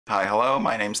Hi, hello,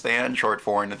 my name's Than, short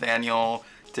for Nathaniel.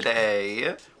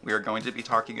 Today, we are going to be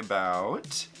talking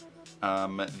about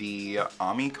the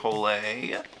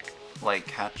Colé light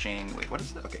catching, wait, what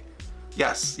is it? Okay.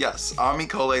 Yes,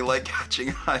 Colé light catching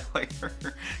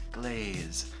highlighter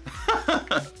glaze.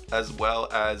 As well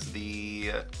as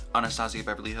the Anastasia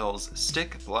Beverly Hills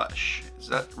stick blush. Is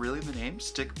that really the name?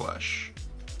 Stick blush.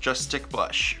 Just stick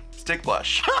blush. Stick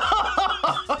blush.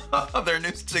 Their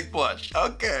new stick blush.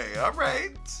 Okay, all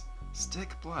right. Stick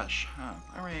blush, huh,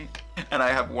 all right. And I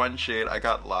have one shade, I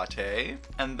got Latte.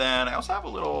 And then I also have a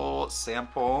little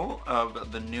sample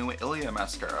of the new ILIA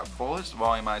mascara, Fullest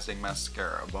Volumizing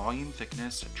Mascara, Volume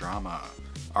Thickness Drama,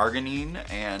 Arginine,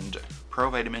 and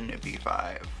Provitamin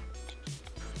B5.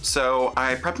 So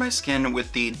I prepped my skin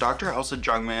with the Dr. Elsa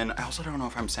Jungman, I also don't know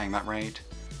if I'm saying that right.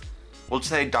 We'll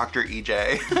just say Dr.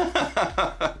 EJ.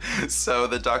 So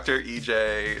the Dr.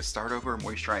 EJ Start Over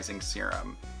Moisturizing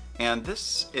Serum. And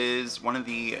this is one of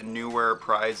the newer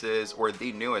prizes, or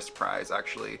the newest prize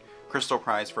actually, Crystal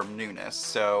Prize from Newness.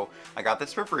 So I got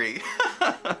this for free,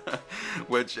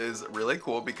 which is really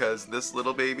cool because this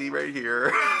little baby right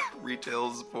here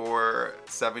retails for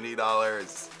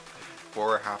 $70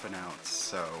 for half an ounce.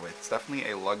 So it's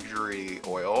definitely a luxury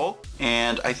oil.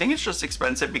 And I think it's just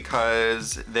expensive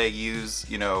because they use,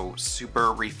 you know,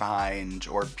 super refined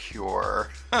or pure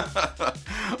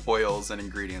oils and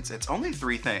ingredients. It's only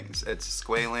 3 things. It's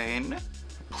squalane,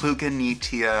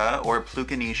 Plucanitia or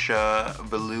Plucanitia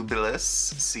volubilis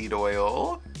seed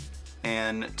oil,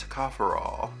 and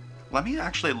tocopherol. Let me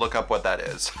actually look up what that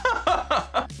is.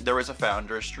 There was a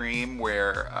founder stream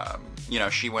where, you know,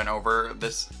 she went over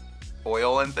this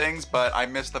oil and things, but I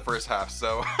missed the first half,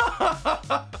 so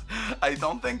I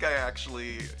don't think I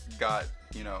actually got,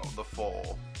 you know, the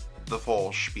full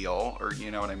spiel, or you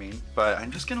know what I mean. But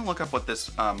I'm just gonna look up what this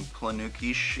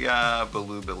Plucanitia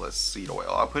volubilis seed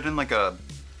oil. I'll put in like a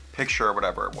picture or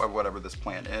whatever this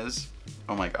plant is.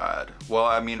 Oh my god. Well,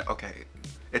 I mean, okay,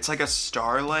 it's like a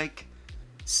star-like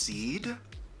seed.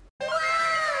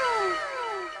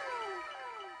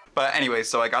 But anyway,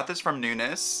 so I got this from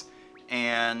Newness.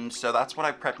 And so that's what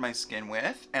I prepped my skin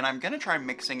with. And I'm gonna try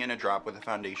mixing in a drop with a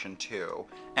foundation too.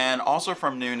 And also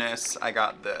from Newness, I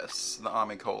got this, the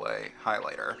Colé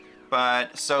highlighter.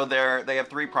 But so they have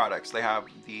 3 products. They have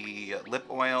the lip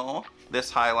oil, this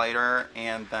highlighter,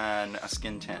 and then a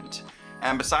skin tint.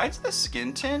 And besides the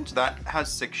skin tint, that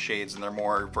has 6 shades and they're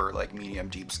more for like medium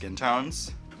deep skin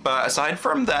tones. But aside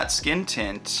from that skin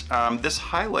tint, this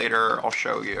highlighter, I'll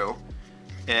show you,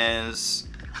 is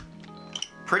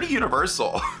pretty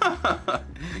universal.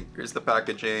 Here's the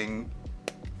packaging,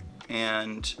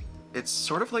 and it's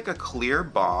sort of like a clear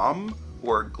balm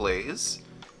or glaze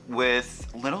with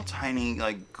little tiny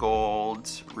like gold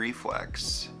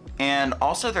reflex. And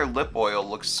also their lip oil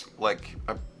looks like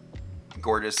a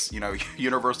gorgeous, you know,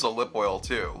 universal lip oil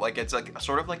too. Like it's like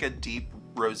sort of like a deep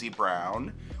rosy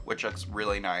brown, which looks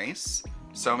really nice.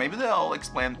 So maybe they'll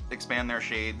expand their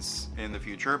shades in the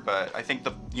future, but I think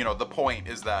the point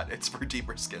is that it's for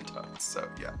deeper skin tones, so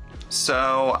yeah.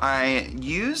 So I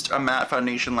used a matte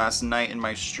foundation last night in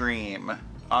my stream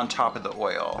on top of the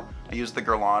oil. I used the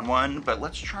Guerlain one, but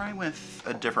let's try with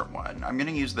a different one. I'm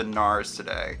gonna use the NARS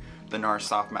today, the NARS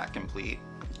Soft Matte Complete.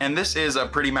 And this is a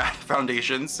pretty matte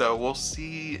foundation, so we'll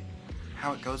see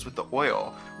how it goes with the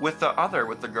oil. With the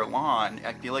Guerlain,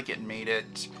 I feel like it made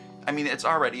it, I mean, it's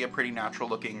already a pretty natural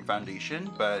looking foundation,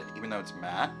 but even though it's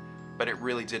matte, but it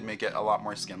really did make it a lot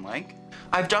more skin-like.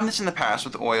 I've done this in the past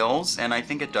with oils, and I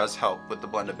think it does help with the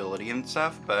blendability and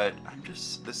stuff, but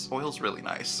this oil's really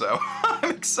nice, so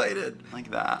I'm excited. Like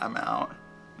that, I'm out.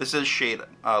 This is shade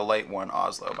Light 1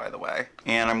 Oslo, by the way.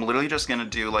 And I'm literally just gonna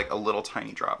do like a little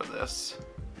tiny drop of this,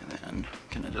 and then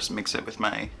gonna just mix it with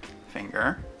my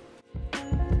finger.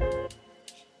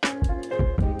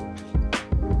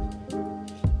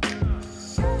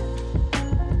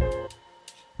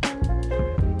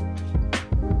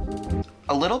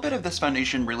 A little bit of this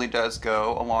foundation really does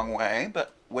go a long way,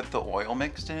 but with the oil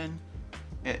mixed in,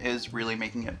 it is really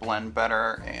making it blend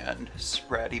better and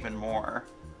spread even more,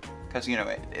 because, you know,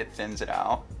 it thins it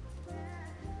out.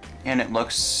 And it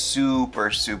looks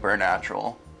super, super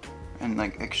natural and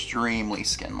like extremely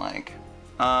skin-like.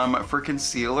 For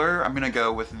concealer, I'm gonna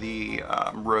go with the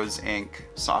Rose Inc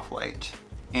Softlight.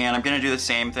 And I'm gonna do the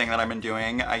same thing that I've been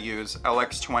doing. I use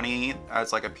LX20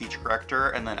 as like a peach corrector,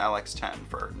 and then LX10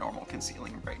 for normal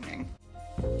concealing and brightening.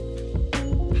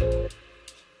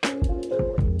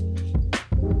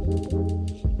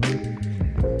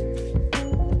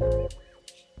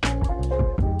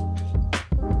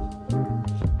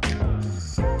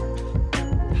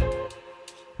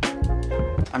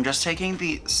 I'm just taking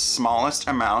the smallest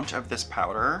amount of this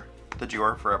powder, the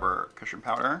Dior Forever Cushion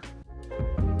Powder.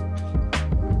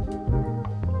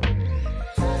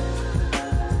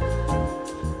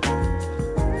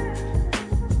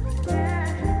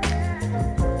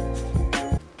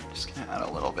 Just gonna add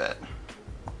a little bit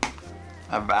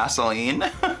of Vaseline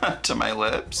to my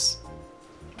lips.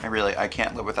 I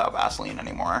can't live without Vaseline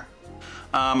anymore.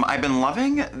 I've been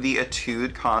loving the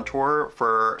Etude contour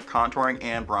for contouring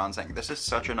and bronzing. This is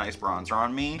such a nice bronzer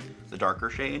on me, the darker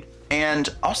shade. And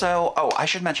also, oh, I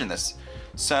should mention this.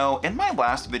 So in my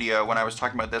last video, when I was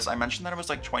talking about this, I mentioned that it was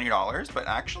like $20, but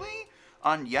actually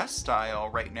on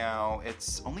YesStyle right now,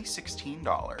 it's only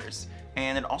 $16.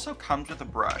 And it also comes with a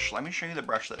brush. Let me show you the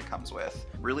brush that it comes with.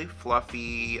 Really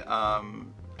fluffy,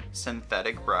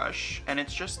 synthetic brush. And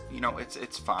it's just, you know,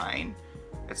 it's fine.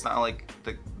 It's not like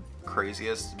the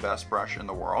craziest, best brush in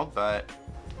the world, but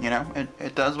you know,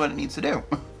 it does what it needs to do.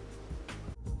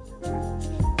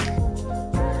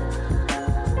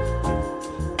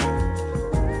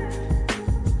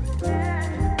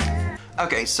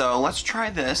 Okay, so let's try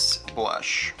this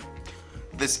blush.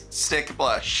 This stick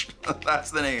blush. That's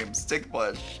the name, stick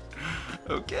blush.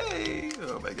 Okay,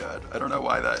 oh my god. I don't know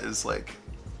why that is like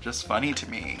just funny to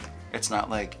me. It's not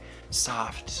like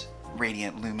soft,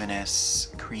 radiant,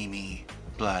 luminous, creamy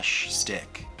blush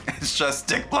stick. It's just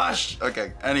stick blush.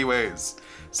 Okay, anyways.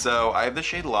 So I have the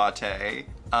shade Latte.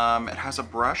 It has a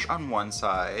brush on one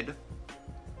side.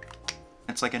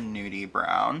 It's like a nudie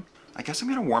brown. I guess I'm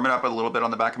gonna warm it up a little bit on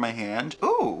the back of my hand.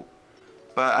 Ooh,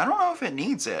 but I don't know if it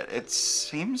needs it. It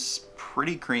seems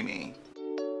pretty creamy.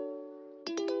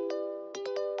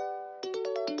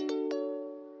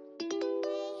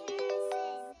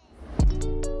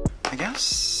 I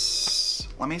guess,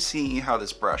 let me see how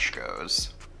this brush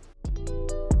goes.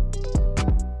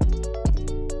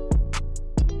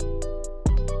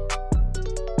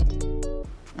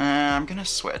 I'm gonna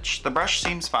switch. The brush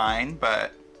seems fine,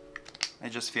 but I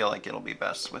just feel like it'll be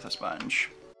best with a sponge.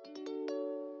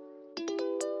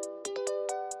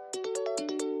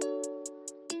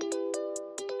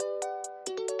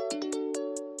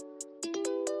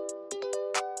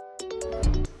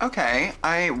 Okay,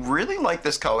 I really like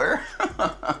this color.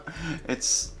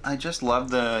 I just love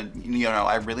the, you know,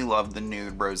 I really love the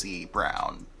nude rosy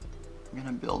brown. I'm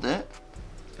gonna build it.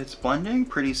 It's blending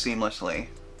pretty seamlessly.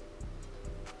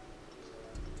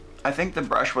 I think the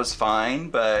brush was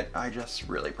fine, but I just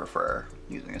really prefer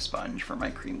using a sponge for my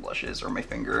cream blushes or my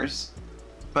fingers.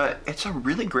 But it's a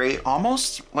really great,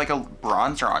 almost like a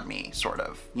bronzer on me, sort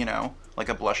of, you know, like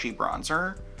a blushy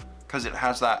bronzer. Because it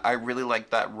has that, I really like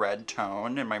that red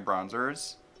tone in my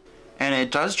bronzers. And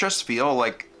it does just feel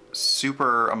like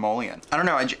super emollient. I don't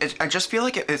know, I just feel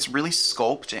like it's really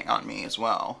sculpting on me as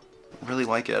well. Really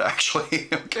like it, actually.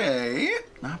 Okay,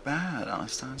 not bad,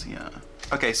 Anastasia.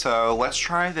 Okay, so let's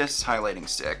try this highlighting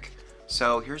stick.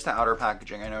 So here's the outer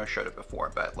packaging. I know I showed it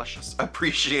before, but let's just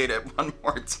appreciate it one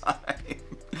more time.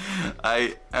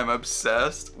 I am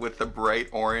obsessed with the bright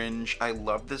orange. I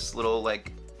love this little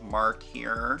like mark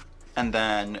here. And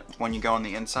then when you go on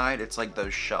the inside, it's like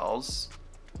those shells.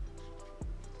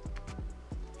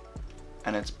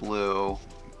 And it's blue,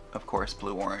 of course,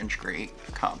 blue-orange, great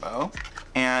combo.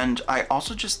 And I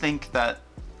also just think that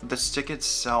the stick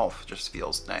itself just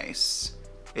feels nice.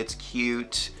 It's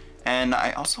cute. And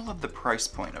I also love the price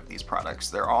point of these products.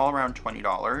 They're all around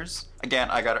 $20. Again,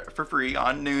 I got it for free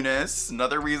on Newness.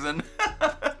 Another reason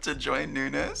to join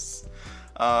Newness.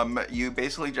 You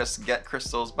basically just get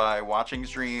crystals by watching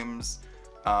streams,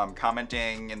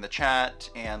 commenting in the chat,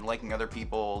 and liking other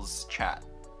people's chat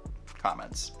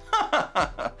comments.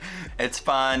 It's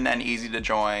fun and easy to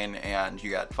join, and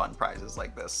you get fun prizes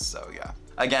like this, so yeah.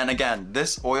 Again,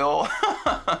 this oil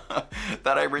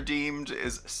that I redeemed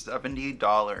is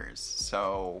 $70,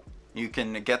 so you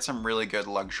can get some really good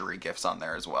luxury gifts on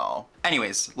there as well.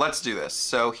 Anyways, let's do this.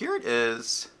 So here it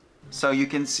is. So you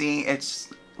can see it's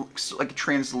like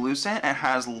translucent. It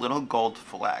has little gold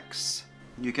flecks.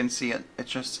 You can see it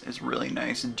just is really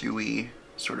nice, dewy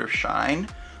sort of shine.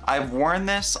 I've worn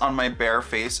this on my bare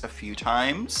face a few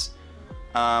times,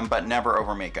 but never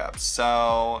over makeup.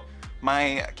 So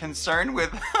my concern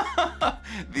with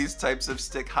these types of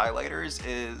stick highlighters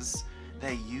is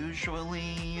they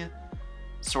usually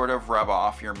sort of rub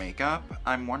off your makeup.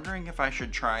 I'm wondering if I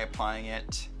should try applying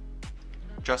it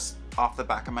just off the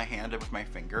back of my hand with my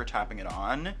finger, tapping it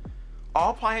on.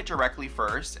 I'll apply it directly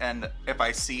first, and if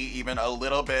I see even a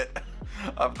little bit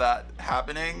of that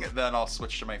happening, then I'll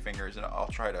switch to my fingers and I'll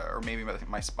try to, or maybe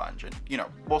my sponge, and you know,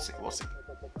 we'll see.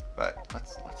 But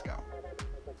let's go.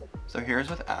 So here's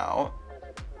without.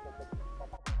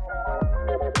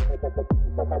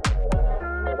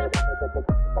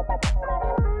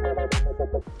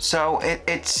 So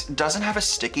it doesn't have a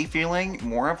sticky feeling,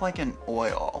 more of like an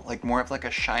oil, like more of like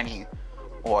a shiny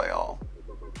oil.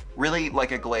 Really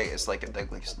like a glaze, like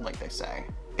they say.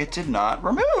 It did not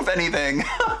remove anything.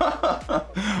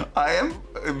 I am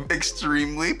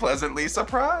extremely pleasantly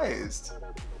surprised.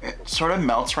 It sort of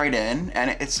melts right in,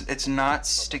 and it's not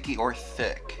sticky or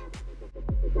thick.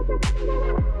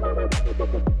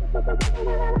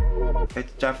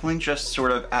 It's definitely just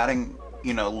sort of adding,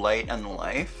 you know, light and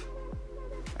life,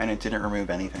 and it didn't remove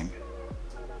anything.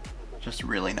 Just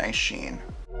really nice sheen.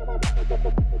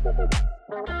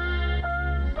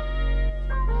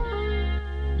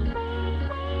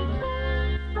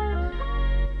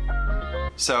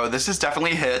 So this is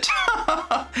definitely a hit,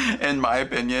 in my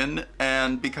opinion,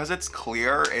 and because it's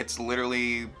clear, it's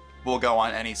literally will go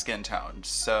on any skin tone.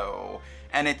 So,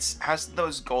 and it has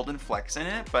those golden flecks in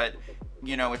it, but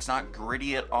you know, it's not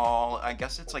gritty at all. I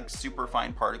guess it's like super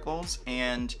fine particles,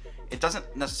 and it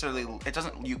doesn't necessarily,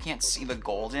 you can't see the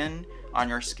golden on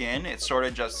your skin. It sort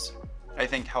of just, I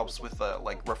think, helps with the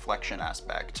like reflection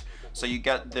aspect. So you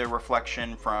get the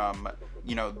reflection from,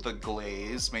 you know, the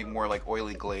glaze, maybe more like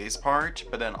oily glaze part,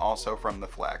 but then also from the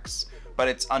flecks. But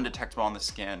it's undetectable on the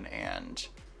skin, and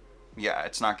yeah,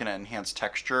 it's not gonna enhance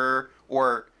texture,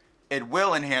 or it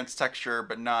will enhance texture,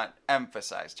 but not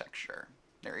emphasize texture.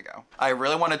 There you go. I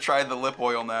really want to try the lip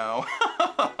oil now,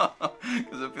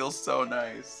 because it feels so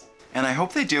nice. And I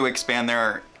hope they do expand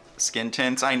their skin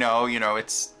tints. I know, you know,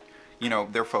 it's, you know,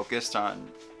 they're focused on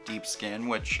deep skin,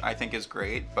 which I think is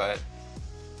great, but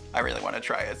I really want to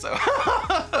try it, so.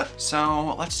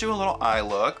 So let's do a little eye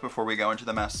look before we go into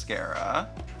the mascara.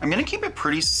 I'm gonna keep it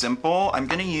pretty simple. I'm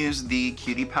gonna use the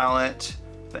Cutie palette,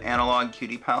 the Analogue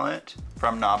Cutie palette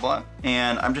from Nabla.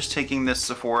 And I'm just taking this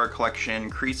Sephora Collection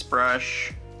crease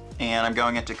brush, and I'm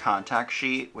going into Contact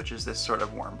Sheet, which is this sort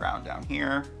of warm brown down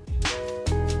here.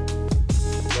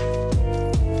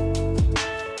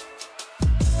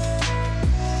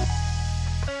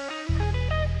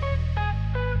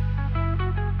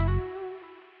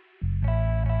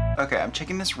 Okay, I'm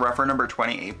taking this rougher number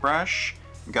 28 brush,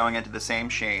 going into the same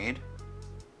shade,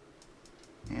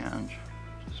 and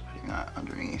just putting that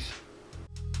underneath.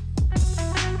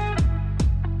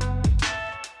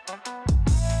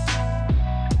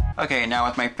 Okay, now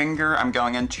with my finger, I'm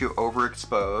going into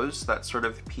Overexpose, that sort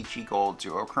of peachy gold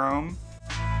duochrome.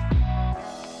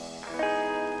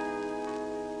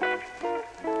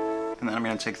 And then I'm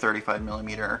gonna take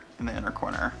 35mm in the inner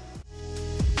corner.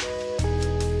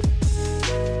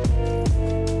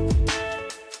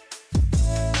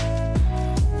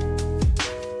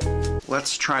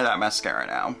 Let's try that mascara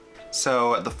now.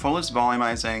 So the Fullest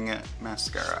Volumizing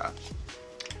Mascara.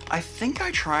 I think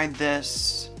I tried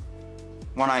this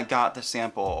when I got the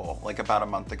sample like about a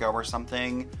month ago or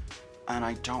something, and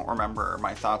I don't remember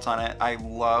my thoughts on it. I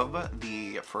love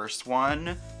the first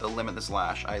one, the Limitless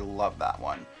Lash. I love that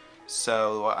one.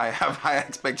 So I have high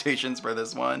expectations for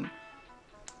this one.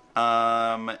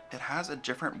 It has a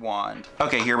different wand.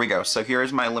 Okay, here we go. So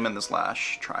here's my Limitless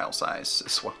Lash trial size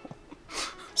as well.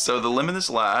 So the Limitless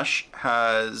Lash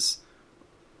has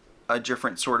a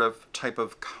different sort of type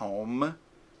of comb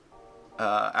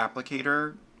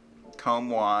applicator, comb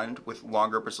wand with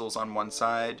longer bristles on one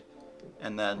side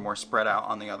and then more spread out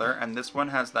on the other. And this one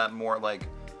has that more like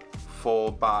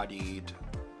full-bodied,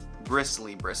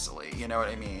 bristly, you know what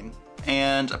I mean?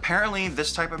 And apparently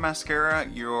this type of mascara,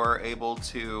 you're able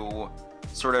to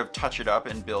sort of touch it up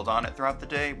and build on it throughout the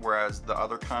day, whereas the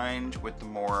other kind with the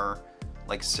more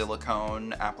like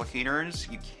silicone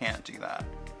applicators, you can't do that,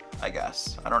 I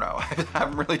guess. I don't know. I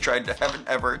haven't really tried to, haven't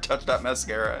ever touched up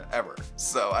mascara ever,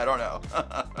 so I don't know.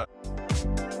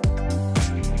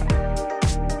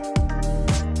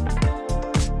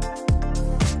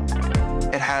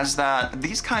 It has that,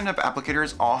 these kind of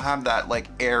applicators all have that like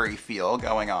airy feel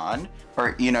going on,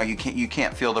 or you know, you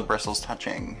can't feel the bristles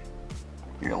touching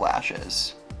your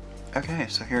lashes. Okay,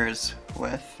 so here's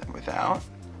with and without.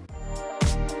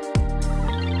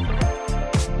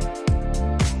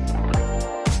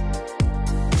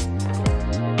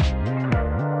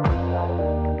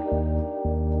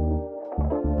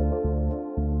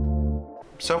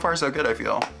 So far so good, I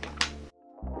feel.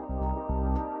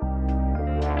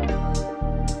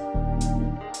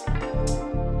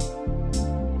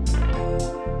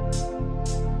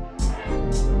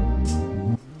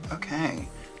 Okay,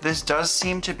 this does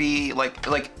seem to be like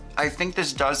I think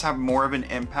this does have more of an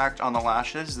impact on the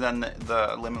lashes than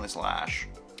the Limitless Lash.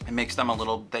 It makes them a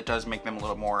little, that does make them a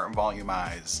little more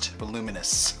volumized,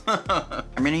 voluminous.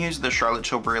 I'm gonna use the Charlotte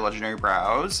Tilbury Legendary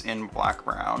Brows in black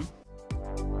brown.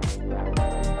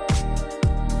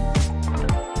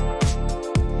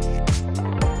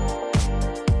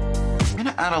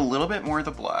 add a little bit more of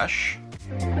the blush.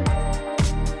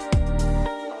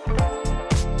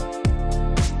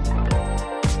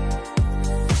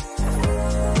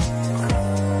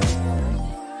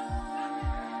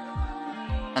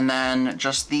 And then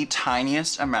just the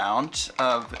tiniest amount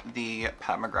of the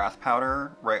Pat McGrath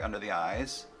powder right under the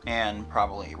eyes, and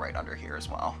probably right under here as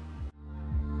well.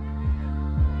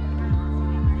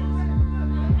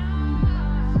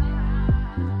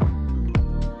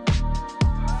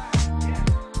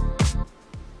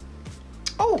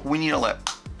 Oh, we need a lip.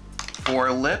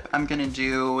 For lip, I'm gonna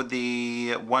do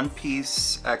the One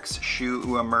Piece X Shoe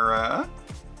Uemura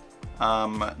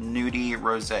Nudy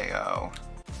Roseo.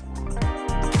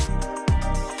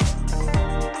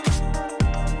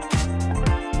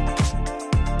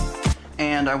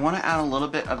 And I want to add a little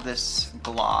bit of this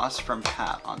gloss from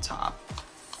Pat on top.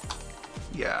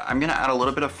 Yeah, I'm gonna add a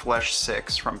little bit of Flesh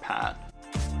 6 from Pat.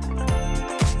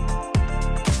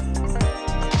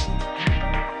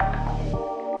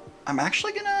 I'm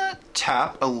actually gonna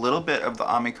tap a little bit of the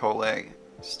Colé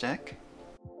stick.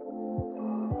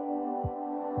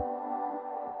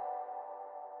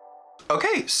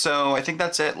 Okay, so I think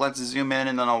that's it. Let's zoom in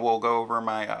and then we'll go over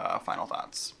my final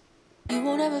thoughts. You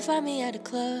won't ever find me at a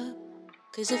club,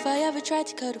 'cause if I ever tried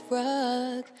to cut a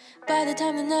rug, by the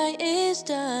time the night is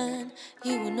done,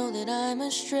 you will know that I'm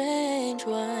a strange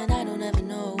one. I don't ever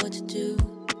know what to do,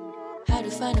 how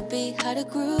to find a beat, how to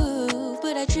groove,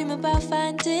 but I dream about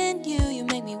finding you. You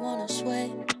make me wanna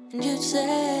sway, and you'd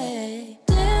say,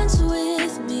 dance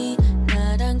with me,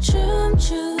 나랑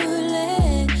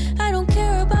춤출래. I don't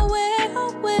care about where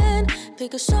or when,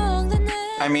 pick a song that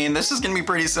I mean, this is gonna be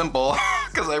pretty simple,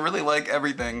 because I really like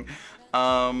everything.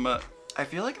 I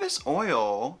feel like this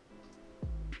oil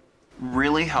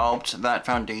really helped that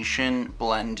foundation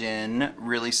blend in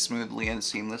really smoothly and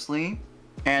seamlessly.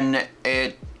 And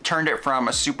it turned it from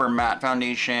a super matte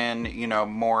foundation, you know,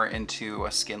 more into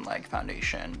a skin-like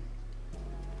foundation.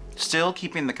 Still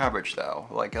keeping the coverage though.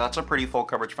 Like, that's a pretty full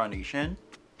coverage foundation.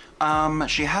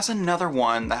 She has another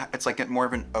one that it's like more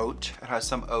of an oat. It has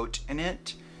some oat in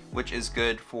it, which is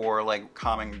good for like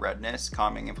calming redness,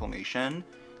 calming inflammation.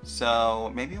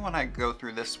 So maybe when I go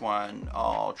through this one,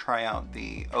 I'll try out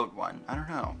the oat one. I don't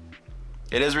know.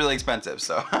 It is really expensive,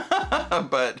 so,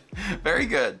 but very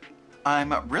good.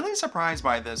 I'm really surprised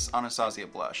by this Anastasia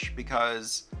blush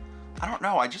because, I don't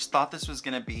know, I just thought this was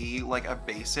gonna be like a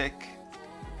basic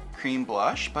cream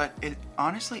blush, but it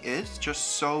honestly is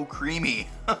just so creamy.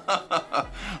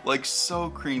 Like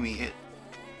so creamy.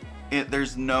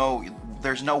 There's no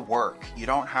work. You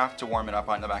don't have to warm it up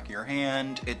on the back of your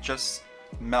hand. It just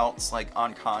melts like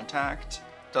on contact,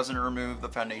 doesn't remove the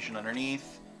foundation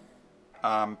underneath,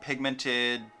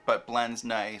 pigmented but blends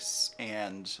nice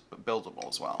and buildable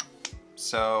as well.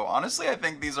 So honestly, I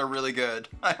think these are really good.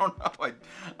 I don't know,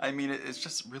 I mean, it's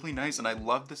just really nice and I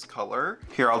love this color.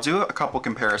 Here, I'll do a couple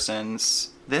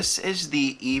comparisons. This is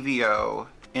the EVO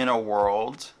In a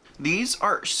World. These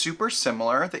are super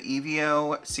similar. The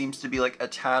EVO seems to be like a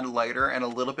tad lighter and a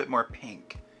little bit more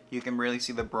pink. You can really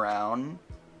see the brown.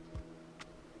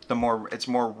 It's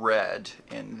more red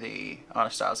in the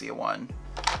Anastasia one.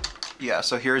 Yeah,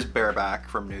 so here's Bareback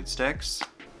from Nude Sticks.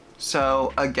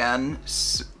 So again,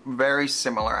 very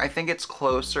similar. I think it's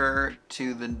closer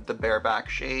to the Bareback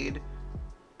shade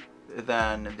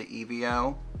than the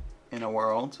EVO In a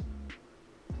World.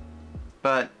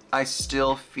 But I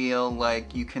still feel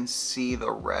like you can see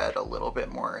the red a little bit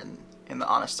more in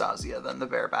the Anastasia than the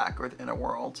Bareback or the In a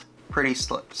World. Pretty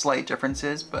slight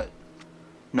differences, but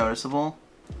noticeable.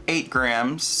 8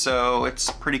 grams, so it's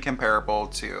pretty comparable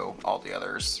to all the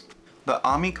others. The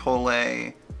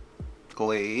Colé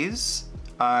Glaze,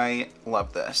 I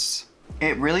love this.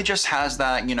 It really just has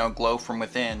that, you know, glow from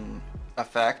within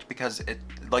effect because it,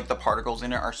 like the particles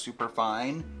in it are super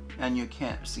fine and you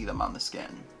can't see them on the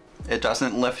skin. It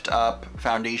doesn't lift up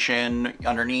foundation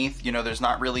underneath, you know, there's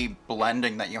not really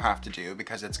blending that you have to do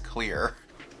because it's clear.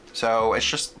 So it's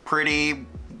just pretty,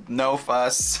 no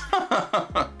fuss,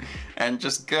 and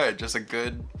just good, just a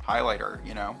good highlighter,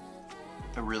 you know?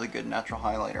 A really good natural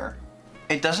highlighter.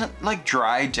 It doesn't like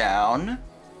dry down,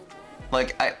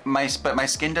 like but my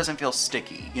skin doesn't feel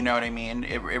sticky, you know what I mean?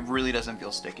 It really doesn't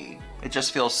feel sticky. It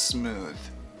just feels smooth.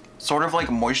 Sort of like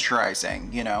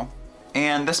moisturizing, you know?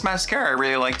 And this mascara I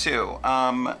really like too.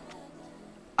 I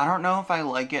don't know if I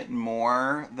like it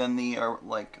more than the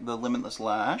Limitless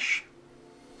Lash.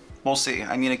 We'll see.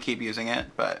 I'm gonna keep using it,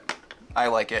 but I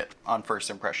like it on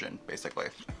first impression, basically.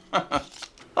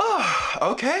 Oh,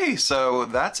 okay, so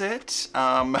that's it.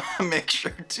 Make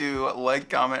sure to like,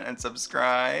 comment, and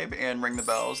subscribe, and ring the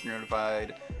bells. You're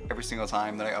notified every single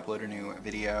time that I upload a new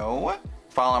video.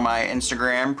 Follow my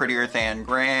Instagram, Prettier Than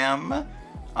Graham.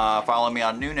 Follow me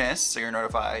on Newness so you're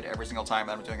notified every single time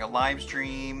that I'm doing a live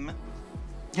stream.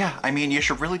 Yeah, I mean, you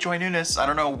should really join Newness. I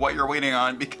don't know what you're waiting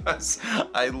on because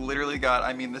I literally got,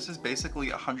 I mean, this is basically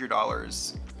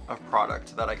 $100 of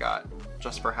product that I got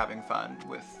just for having fun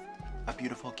with a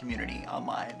beautiful community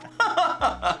online.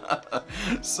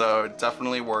 So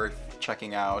definitely worth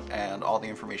checking out, and all the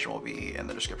information will be in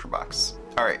the description box.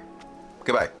 All right,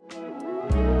 goodbye.